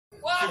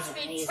Watch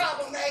me,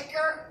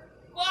 troublemaker!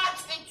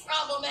 Watch me,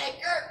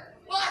 troublemaker!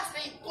 Watch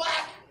me,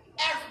 black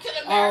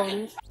African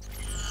American!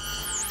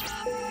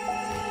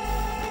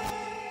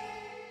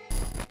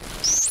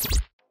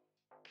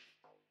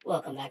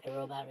 Welcome back to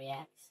Robot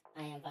Reacts.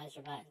 I am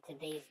ViceRobot. In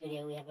today's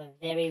video, we have a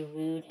very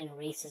rude and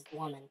racist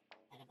woman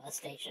at a bus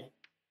station.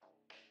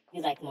 If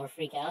you'd like more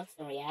freakouts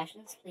and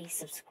reactions, please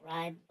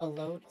subscribe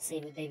below to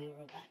save a baby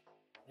robot.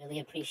 Really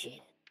appreciate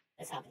it.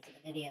 Let's hop into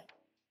the video.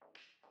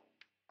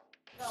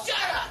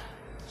 Shut up!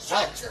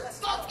 Shut your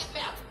fucking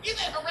mouth! You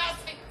been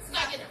harassing me!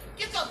 Snuck in here!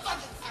 Get those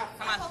fucking cops!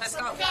 Come on, let's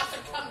go. The cops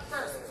are coming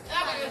first, and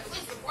I'm gonna get a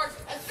police report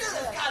as soon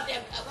as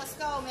goddamn cops. Let's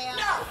go, man.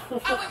 No!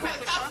 I'm waiting for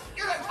the cops.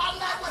 You're gonna call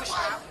 911,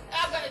 and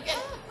I'm gonna get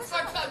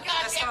sent to a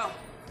goddamn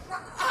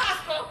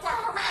hospital for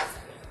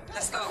harassing me.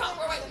 Let's go. No,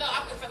 I'm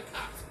waiting for the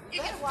cops.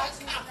 You get the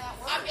fucking cops.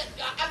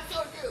 I'm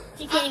suing you.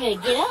 She can't even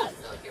get up.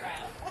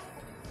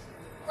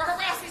 For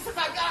harassing me since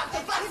I got off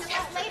the bus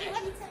yesterday. Lady,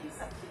 let me tell you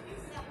something.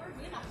 Using that word,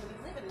 you're not going to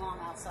be living long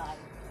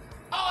outside.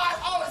 Oh, I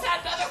always had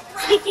another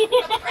threat from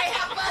the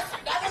Greyhound bus.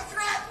 Another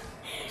threat?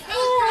 Two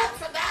threats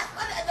from that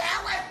one and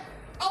that one?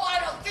 Oh, I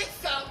don't think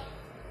so.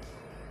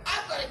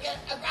 I'm going to get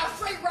a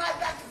free ride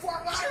back to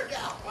Fort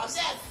Lauderdale on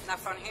this. Not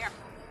from here.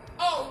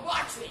 Oh,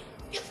 watch me.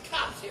 Get the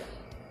cops here.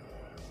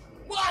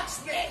 Watch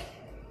me.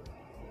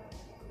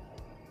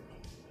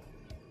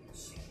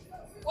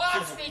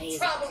 Watch me,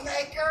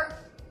 troublemaker.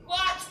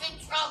 Watch me,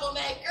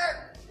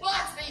 troublemaker.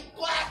 Watch me,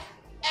 black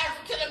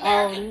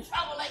African-American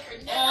troublemaker,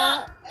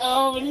 nigger.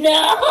 Oh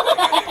no!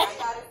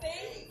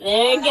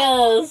 There it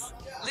goes.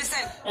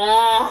 Listen.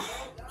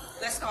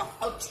 Let's go.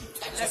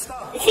 Let's go.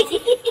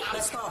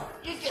 Let's go.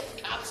 You get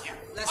the cops here.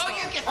 Let's go.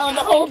 You get Oh, the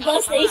whole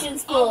bus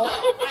station's full.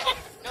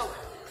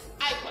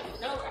 I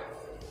went nowhere.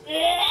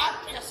 I'm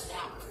pissed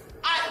now.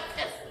 I'm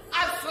pissed.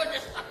 I'm suing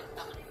this fucking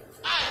company.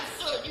 I am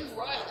suing you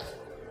royally.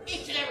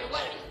 Each and every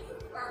one of you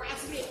for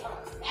harassing me.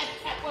 And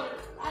that woman,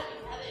 I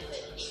didn't have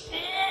anything to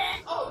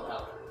eat. Oh no.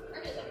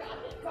 Where did the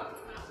goddamn cook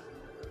come?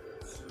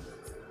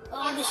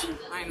 Oh, did she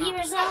I know. eat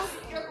herself?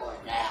 You're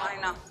going down.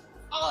 I know.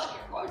 Oh,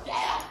 you're going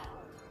down.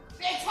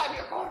 Big time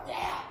you're going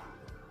down.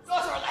 Go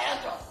to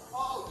Orlando.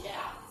 Oh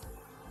yeah.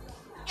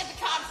 Get the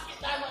cops,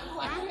 get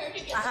 911 here,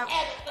 you get the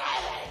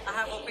I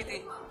have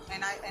OPD,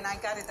 and I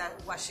got it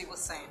that what she was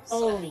saying.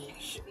 Holy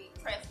shit.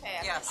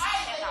 Trespass. Yes.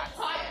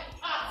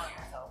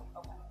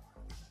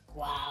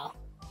 Wow.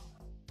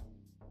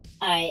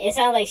 Alright, it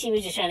sounded like she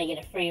was just trying to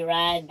get a free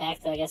ride back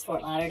to, I guess,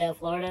 Fort Lauderdale,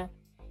 Florida.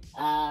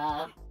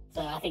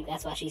 So I think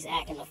that's why she's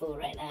acting the fool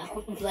right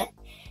now. But,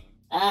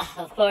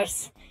 of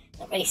course,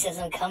 the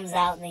racism comes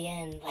out in the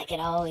end, like it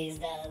always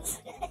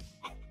does.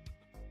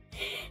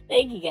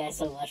 Thank you guys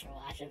so much for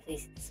watching.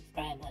 Please hit the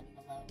subscribe button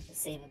below to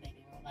save a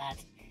baby robot.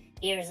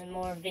 Here's some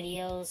more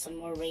videos, some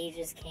more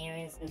rages,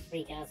 Karens, and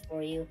freakouts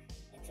for you.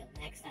 Until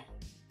next time.